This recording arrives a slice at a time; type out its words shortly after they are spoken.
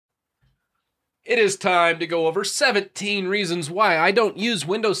It is time to go over 17 reasons why I don't use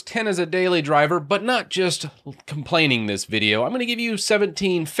Windows 10 as a daily driver, but not just complaining this video. I'm going to give you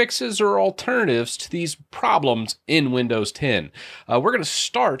 17 fixes or alternatives to these problems in Windows 10. We're going to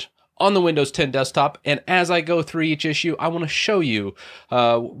start on the Windows 10 desktop, and as I go through each issue, I want to show you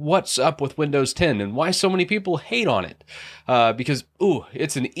what's up with Windows 10 and why so many people hate on it. Because,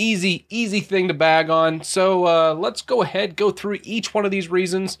 it's an easy thing to bag on. So let's go ahead, go through each one of these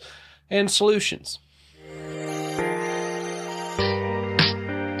reasons and solutions.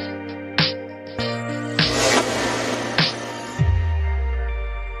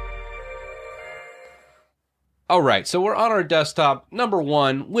 All right, so we're on our desktop. Number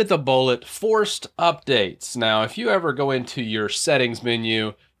one, with a bullet, forced updates. Now, if you ever go into your settings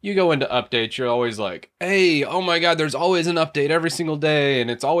menu, you go into updates, you're always like, hey, oh my God, there's always an update every single day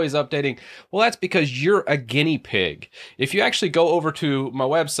and it's always updating. Well, that's because you're a guinea pig. If you actually go over to my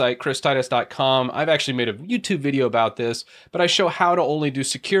website, christitus.com, I've actually made a YouTube video about this, but I show how to only do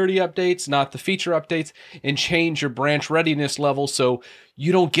security updates, not the feature updates, and change your branch readiness level so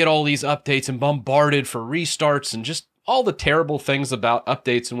you don't get all these updates and bombarded for restarts and just all the terrible things about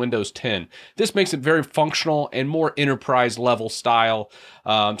updates in Windows 10. This makes it very functional and more enterprise level style.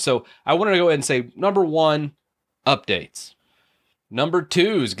 So I want to go ahead and say, number one, updates. Number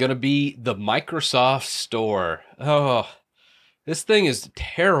two is going to be the Microsoft Store. Oh, this thing is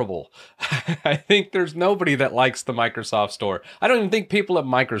terrible. I think there's nobody that likes the Microsoft Store. I don't even think people at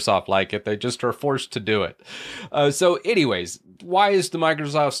Microsoft like it. They just are forced to do it. So anyways, why is the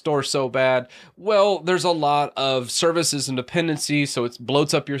Microsoft Store so bad? Well, there's a lot of services and dependencies, so it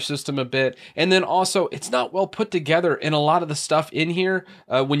bloats up your system a bit. And then also, it's not well put together, and a lot of the stuff in here,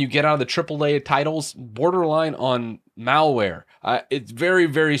 when you get out of the AAA titles, borderline on malware. It's very,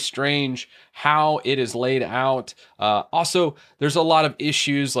 very strange how it is laid out. Also, there's a lot of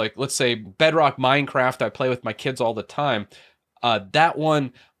issues, like, let's say, Bedrock Minecraft, I play with my kids all the time. That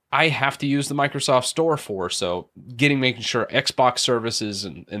one, I have to use the Microsoft Store for, so making sure Xbox services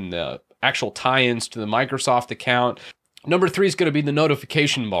and the actual tie-ins to the Microsoft account. Number three is going to be the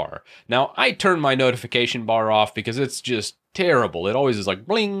notification bar. Now, I turn my notification bar off because it's just terrible. It always is like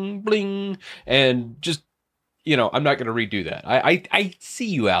bling, bling, and just, I'm not going to redo that. I see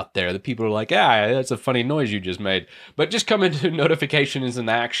you out there. The people are like, that's a funny noise you just made. But just come into notifications and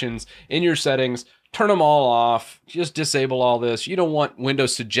actions in your settings, turn them all off, just disable all this. You don't want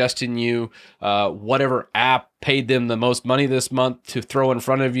Windows suggesting you whatever app paid them the most money this month to throw in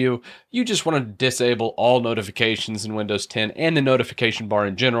front of you. You just want to disable all notifications in Windows 10 and the notification bar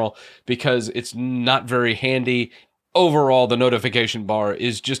in general because it's not very handy. Overall, the notification bar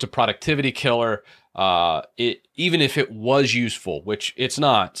is just a productivity killer. Even if it was useful, which it's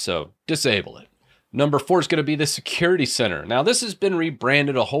not, so disable it. Number four is going to be the Security Center. Now, this has been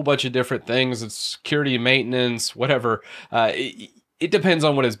rebranded a whole bunch of different things. It's security maintenance, whatever. It depends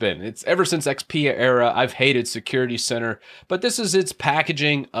on what it's been. It's ever since XP era, I've hated Security Center, but this is its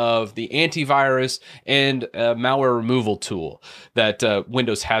packaging of the antivirus and malware removal tool that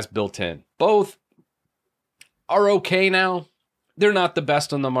Windows has built in. Both are okay now. They're not the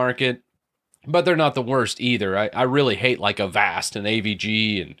best on the market, but they're not the worst either. I really hate like Avast and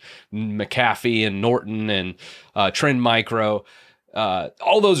AVG and McAfee and Norton and Trend Micro.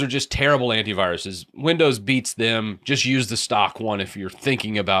 All those are just terrible antiviruses. Windows beats them. Just use the stock one if you're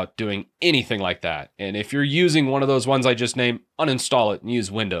thinking about doing anything like that. And if you're using one of those ones I just named, uninstall it and use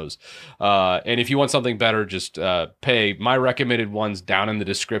Windows. And if you want something better, just pay my recommended ones down in the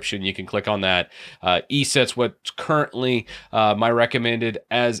description. You can click on that. ESET's what's currently my recommended,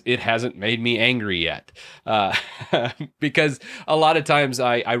 as it hasn't made me angry yet. Because a lot of times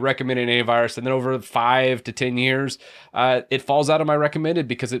I recommend an antivirus and then over 5 to 10 years, it falls out of my recommended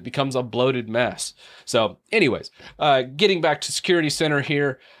because it becomes a bloated mess. So anyways, getting back to Security Center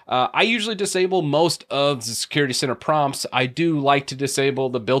here, I usually disable most of the Security Center prompts. I do like to disable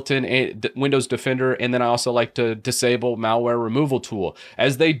the built-in Windows Defender, and then I also like to disable malware removal tool,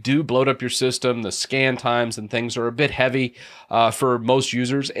 as they do bloat up your system. The scan times and things are a bit heavy for most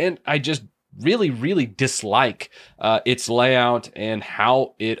users, and I just really dislike its layout and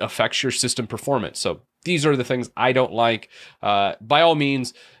how it affects your system performance. So these are the things I don't like. By all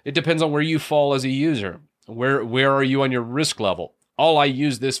means, it depends on where you fall as a user. Where are you on your risk level? All I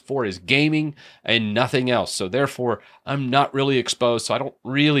use this for is gaming and nothing else. So therefore, I'm not really exposed. So I don't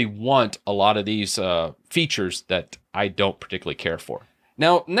really want a lot of these features that I don't particularly care for.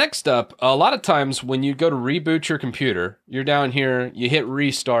 Now, next up, a lot of times when you go to reboot your computer, you're down here, you hit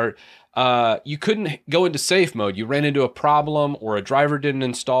restart, you couldn't go into safe mode. You ran into a problem or a driver didn't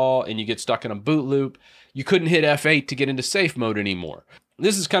install and you get stuck in a boot loop. You couldn't hit F8 to get into safe mode anymore.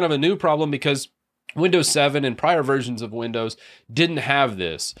 This is kind of a new problem because Windows 7 and prior versions of Windows didn't have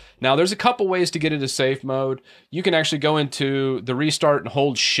this. Now, there's a couple ways to get into safe mode. You can actually go into the restart and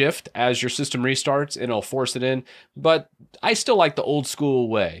hold shift as your system restarts and it'll force it in. But I still like the old school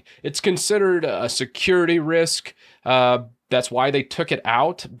way. It's considered a security risk. That's why they took it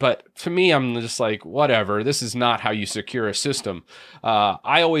out. But to me, I'm just like, whatever. This is not how you secure a system.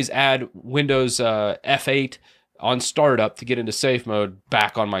 I always add Windows F8 on startup to get into safe mode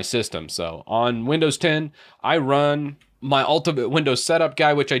back on my system. So on Windows 10, I run my ultimate Windows setup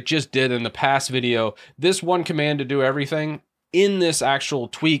guide, which I just did in the past video. This one command to do everything. In this actual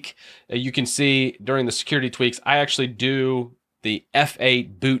tweak, you can see during the security tweaks, I actually do the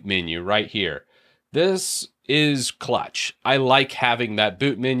F8 boot menu right here. This is clutch. I like having that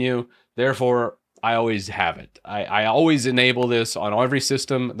boot menu. Therefore, I always have it. I always enable this on every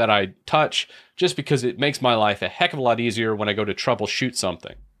system that I touch just because it makes my life a heck of a lot easier when I go to troubleshoot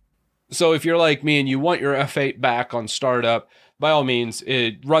something. So if you're like me and you want your F8 back on startup, by all means,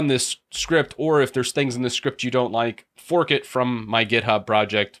 run this script, or if there's things in this script you don't like, fork it from my GitHub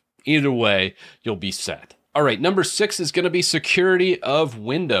project. Either way, you'll be set. All right, number 6 is going to be security of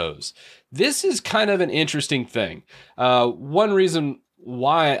Windows. This is kind of an interesting thing. One reason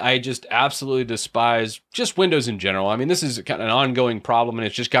why I just absolutely despise just Windows in general. I mean, this is kind of an ongoing problem, and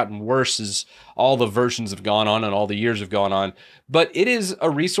it's just gotten worse as all the versions have gone on and all the years have gone on. But it is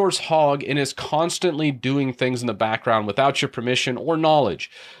a resource hog and is constantly doing things in the background without your permission or knowledge.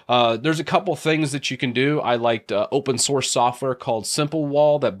 There's a couple things that you can do. I liked open source software called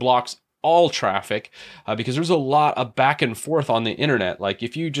SimpleWall that blocks all traffic because there's a lot of back and forth on the internet. Like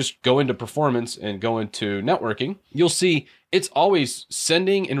if you just go into performance and go into networking, you'll see it's always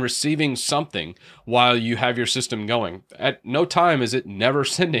sending and receiving something while you have your system going. At no time is it never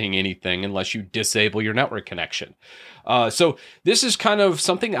sending anything unless you disable your network connection. So this is kind of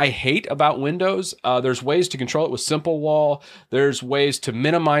something I hate about Windows. There's ways to control it with SimpleWall. There's ways to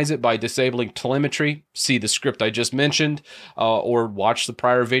minimize it by disabling telemetry. See the script I just mentioned, or watch the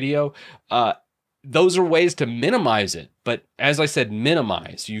prior video. Those are ways to minimize it. But as I said,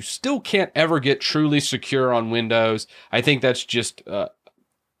 minimize. You still can't ever get truly secure on Windows. I think that's just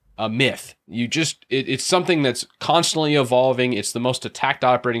a myth. It's something that's constantly evolving. It's the most attacked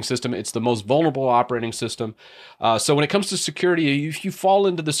operating system. It's the most vulnerable operating system. So when it comes to security, if you fall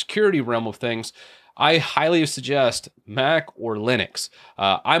into the security realm of things, I highly suggest Mac or Linux.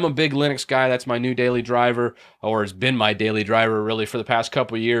 I'm a big Linux guy. That's my new daily driver, or has been my daily driver really for the past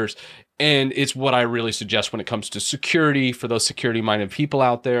couple of years. And it's what I really suggest when it comes to security for those security-minded people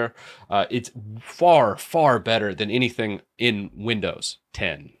out there. It's far, far better than anything in Windows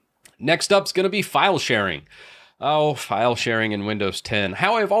 10. Next up is going to be file sharing. Oh, file sharing in Windows 10.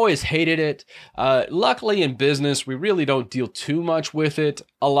 How I've always hated it. Luckily in business, we really don't deal too much with it.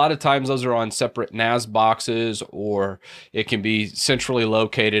 A lot of times those are on separate NAS boxes, or it can be centrally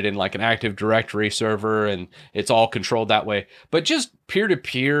located in like an Active Directory server, and it's all controlled that way. But just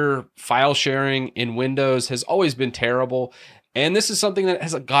peer-to-peer file sharing in Windows has always been terrible. And this is something that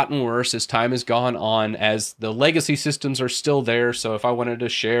has gotten worse as time has gone on, as the legacy systems are still there. So if I wanted to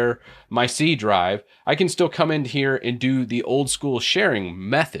share my C drive, I can still come in here and do the old school sharing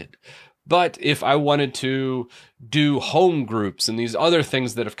method. But if I wanted to do home groups and these other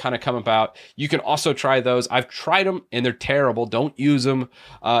things that have kind of come about, you can also try those. I've tried them and they're terrible. Don't use them.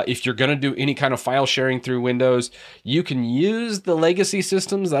 If you're going to do any kind of file sharing through Windows, you can use the legacy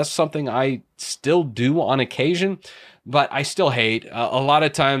systems. That's something I still do on occasion. But I still hate. A lot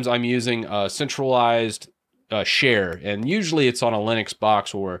of times I'm using a centralized share, and usually it's on a Linux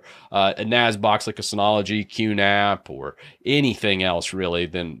box or a NAS box like a Synology, QNAP, or anything else really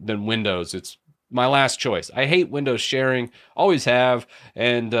than Windows. It's my last choice. I hate Windows sharing, always have,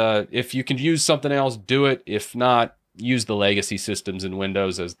 and if you can use something else, do it. If not, use the legacy systems in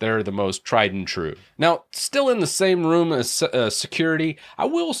Windows, as they're the most tried and true. Now, still in the same room as security, I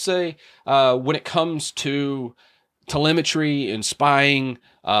will say when it comes to telemetry and spying,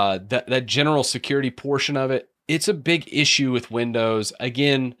 that general security portion of it, it's a big issue with Windows.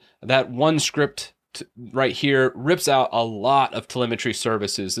 Again, that one script right here rips out a lot of telemetry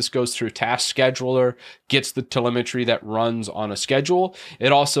services. This goes through Task Scheduler, gets the telemetry that runs on a schedule.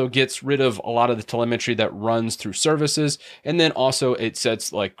 It also gets rid of a lot of the telemetry that runs through services. And then also it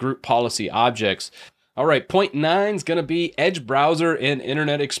sets like group policy objects. All right, point 9 is going to be Edge Browser and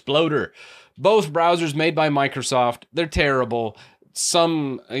Internet Explorer. Both browsers made by Microsoft. They're terrible.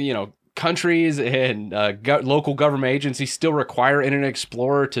 Some, countries and local government agencies still require Internet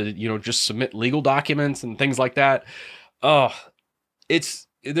Explorer to, just submit legal documents and things like that. There's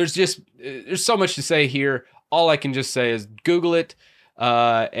so much to say here. All I can just say is Google it.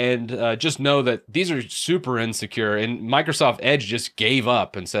 Just know that these are super insecure, and Microsoft Edge just gave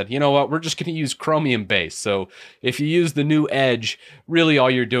up and said, you know what, we're just going to use Chromium base. So if you use the new Edge, really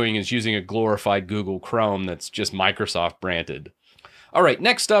all you're doing is using a glorified Google Chrome that's just Microsoft branded. All right,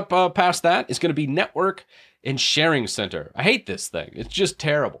 next up past that is going to be Network and Sharing Center. I hate this thing. It's just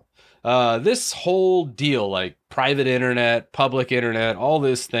terrible. This whole deal, like private internet, public internet, all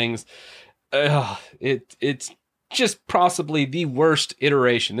these things, it's just possibly the worst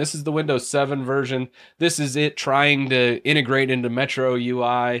iteration. This is the Windows 7 version. This is it trying to integrate into Metro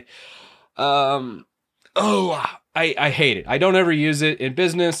UI. I hate it. I don't ever use it in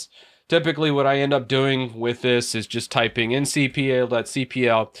business. Typically, what I end up doing with this is just typing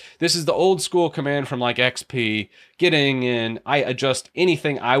ncpa.cpl. This is the old school command from like XP. Getting in, I adjust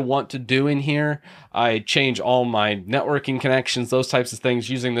anything I want to do in here. I change all my networking connections, those types of things,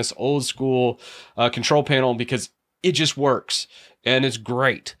 using this old school control panel because it just works and it's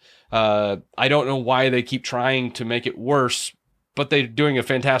great. I don't know why they keep trying to make it worse, but they're doing a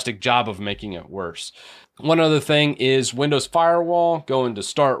fantastic job of making it worse. One other thing is Windows Firewall. Go into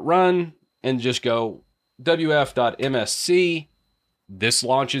Start Run and just go wf.msc. This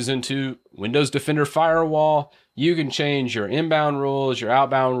launches into Windows Defender Firewall. You can change your inbound rules, your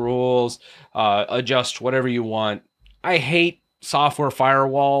outbound rules, adjust whatever you want. I hate software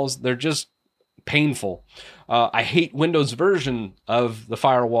firewalls. They're just painful. I hate Windows version of the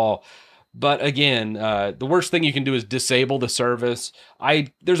firewall. But again, the worst thing you can do is disable the service.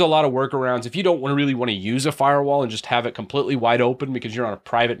 There's a lot of workarounds. If you don't really want to use a firewall and just have it completely wide open because you're on a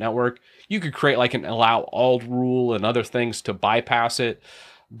private network, you could create like an allow all rule and other things to bypass it.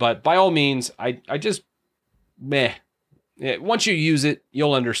 But by all means, I just, meh. Once you use it,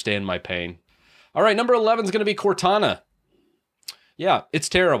 you'll understand my pain. All right, number 11 is going to be Cortana. Yeah, it's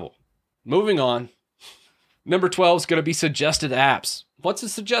terrible. Moving on. Number 12 is going to be suggested apps. What's a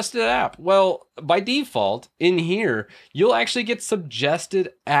suggested app? Well, by default, in here, you'll actually get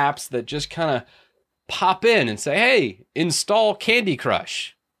suggested apps that just kind of pop in and say, hey, install Candy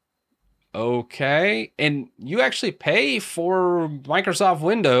Crush. Okay. And you actually pay for Microsoft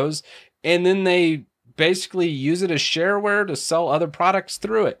Windows, and then they basically use it as shareware to sell other products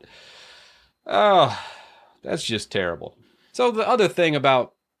through it. Oh, that's just terrible. So the other thing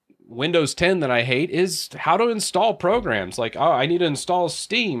about Windows 10 that I hate is how to install programs. Like, oh, I need to install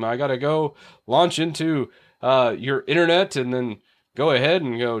Steam. I got to go launch into your internet and then go ahead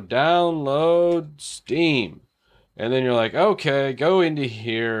and go download Steam. And then you're like, okay, go into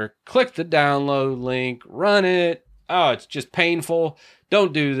here, click the download link, run it. Oh, it's just painful.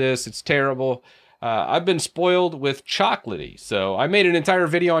 Don't do this. It's terrible. I've been spoiled with Chocolatey. So I made an entire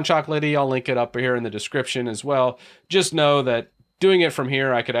video on Chocolatey. I'll link it up here in the description as well. Just know that doing it from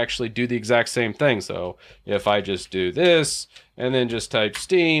here, I could actually do the exact same thing. So if I just do this and then just type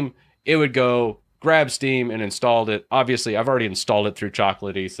Steam, it would go grab Steam and installed it. Obviously, I've already installed it through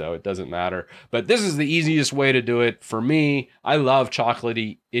Chocolatey, so it doesn't matter. But this is the easiest way to do it for me. I love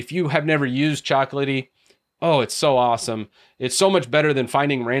Chocolatey. If you have never used Chocolatey, oh, it's so awesome. It's so much better than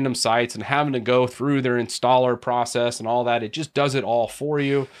finding random sites and having to go through their installer process and all that. It just does it all for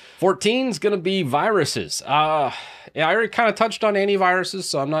you. 14 is going to be viruses. Yeah, I already kind of touched on antiviruses,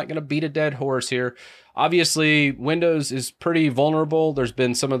 so I'm not going to beat a dead horse here. Obviously, Windows is pretty vulnerable. There's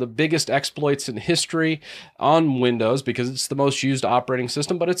been some of the biggest exploits in history on Windows because it's the most used operating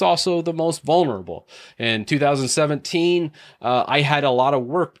system, but it's also the most vulnerable. In 2017, I had a lot of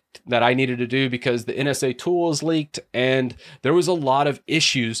work that I needed to do because the NSA tools leaked, and there was a lot of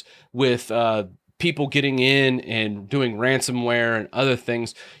issues with people getting in and doing ransomware and other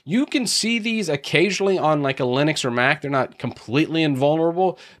things. You can see these occasionally on like a Linux or Mac. They're not completely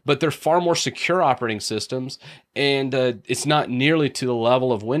invulnerable, but they're far more secure operating systems. And it's not nearly to the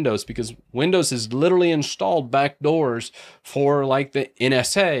level of Windows because Windows has literally installed backdoors for like the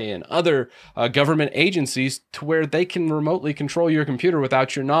NSA and other government agencies to where they can remotely control your computer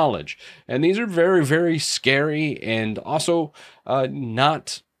without your knowledge. And these are very, very scary and also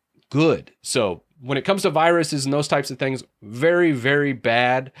not good. So when it comes to viruses and those types of things, very, very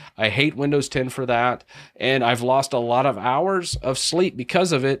bad. I hate Windows 10 for that. And I've lost a lot of hours of sleep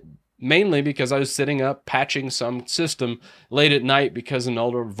because of it, mainly because I was sitting up patching some system late at night because an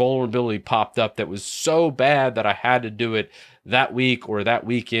older vulnerability popped up that was so bad that I had to do it that week or that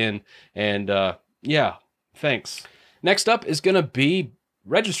weekend. And yeah, thanks. Next up is going to be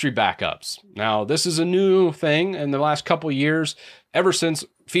registry backups. Now, this is a new thing in the last couple years, ever since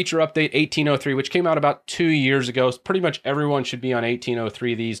feature update 1803, which came out about 2 years ago. Pretty much everyone should be on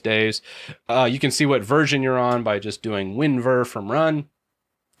 1803 these days. You can see what version you're on by just doing winver from run.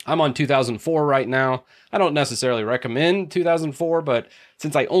 I'm on 2004 right now. I don't necessarily recommend 2004, but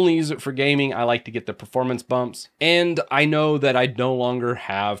since I only use it for gaming, I like to get the performance bumps. And I know that I no longer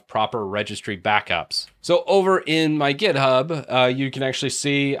have proper registry backups. So over in my GitHub, you can actually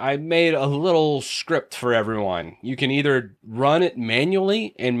see I made a little script for everyone. You can either run it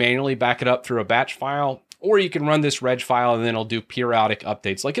manually and manually back it up through a batch file, or you can run this reg file and then it'll do periodic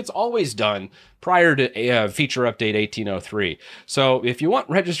updates like it's always done prior to feature update 1803. So if you want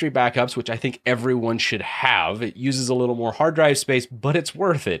registry backups, which I think everyone should have, it uses a little more hard drive space, but it's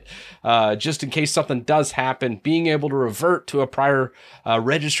worth it. Just in case something does happen, being able to revert to a prior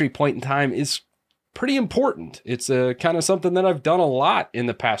registry point in time is pretty important. It's kind of something that I've done a lot in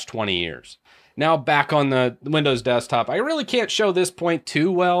the past 20 years. Now back on the Windows desktop, I really can't show this point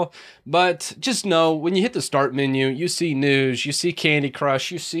too well, but just know when you hit the start menu, you see news, you see Candy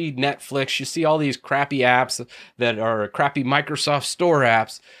Crush, you see Netflix, you see all these crappy apps that are crappy Microsoft Store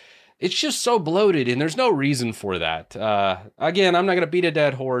apps. It's just so bloated, and there's no reason for that. Again, I'm not going to beat a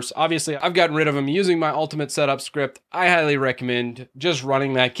dead horse. Obviously, I've gotten rid of them using my ultimate setup script. I highly recommend just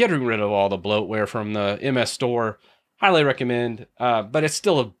running that, getting rid of all the bloatware from the MS Store. Highly recommend, but it's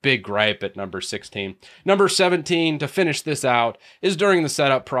still a big gripe at number 16. Number 17, to finish this out, is during the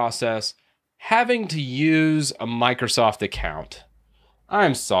setup process, having to use a Microsoft account.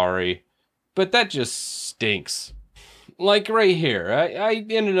 I'm sorry, but that just stinks. Like right here, I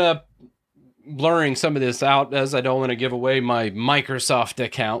ended up blurring some of this out as I don't want to give away my Microsoft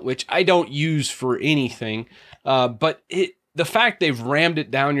account, which I don't use for anything, but the fact they've rammed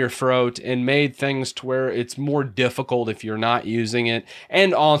it down your throat and made things to where it's more difficult if you're not using it,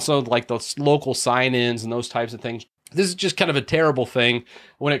 and also like the local sign-ins and those types of things. This is just kind of a terrible thing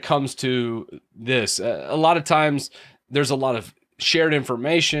when it comes to this. A lot of times there's a lot of shared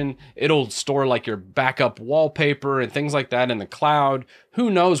information. It'll store like your backup wallpaper and things like that in the cloud. Who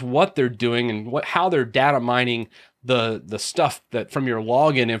knows what they're doing and how they're data mining the stuff that from your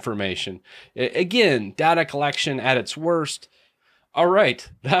login information. Again, data collection at its worst. All right,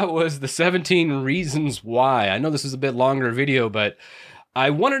 that was the 17 reasons why. I know this is a bit longer video, but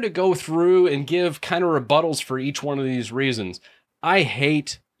I wanted to go through and give kind of rebuttals for each one of these reasons. I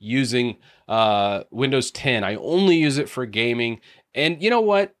hate using Windows 10. I only use it for gaming. And you know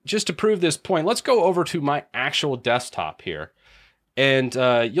what? Just to prove this point, let's go over to my actual desktop here. And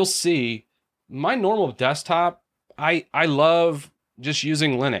you'll see my normal desktop, I love just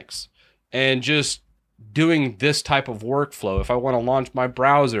using Linux and just doing this type of workflow. If I want to launch my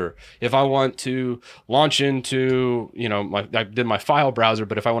browser, if I want to launch into, you know, I did my file browser,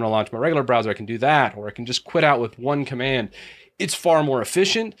 but if I want to launch my regular browser, I can do that, or I can just quit out with one command. It's far more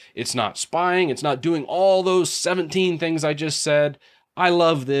efficient. It's not spying. It's not doing all those 17 things I just said. I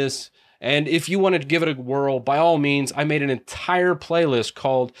love this. And if you wanted to give it a whirl, by all means, I made an entire playlist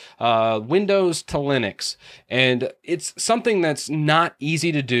called Windows to Linux. And it's something that's not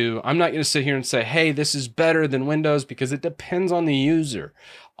easy to do. I'm not going to sit here and say, hey, this is better than Windows, because it depends on the user.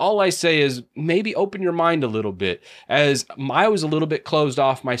 All I say is maybe open your mind a little bit, as I was a little bit closed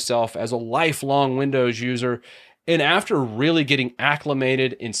off myself as a lifelong Windows user. And after really getting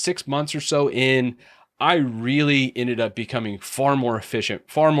acclimated in 6 months or so in, I really ended up becoming far more efficient,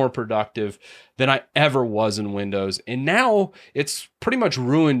 far more productive than I ever was in Windows. And now it's pretty much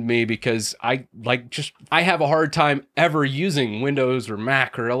ruined me, because I have a hard time ever using Windows or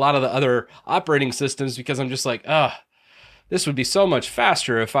Mac or a lot of the other operating systems, because I'm just like, this would be so much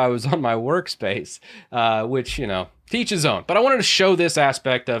faster if I was on my workspace, which, you know, to each his own. But I wanted to show this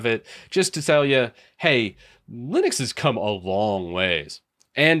aspect of it just to tell you, hey, Linux has come a long ways.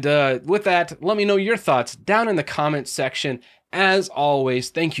 And with that, let me know your thoughts down in the comments section. As always,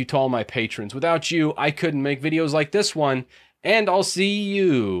 thank you to all my patrons. Without you, I couldn't make videos like this one. And I'll see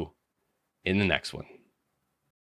you in the next one.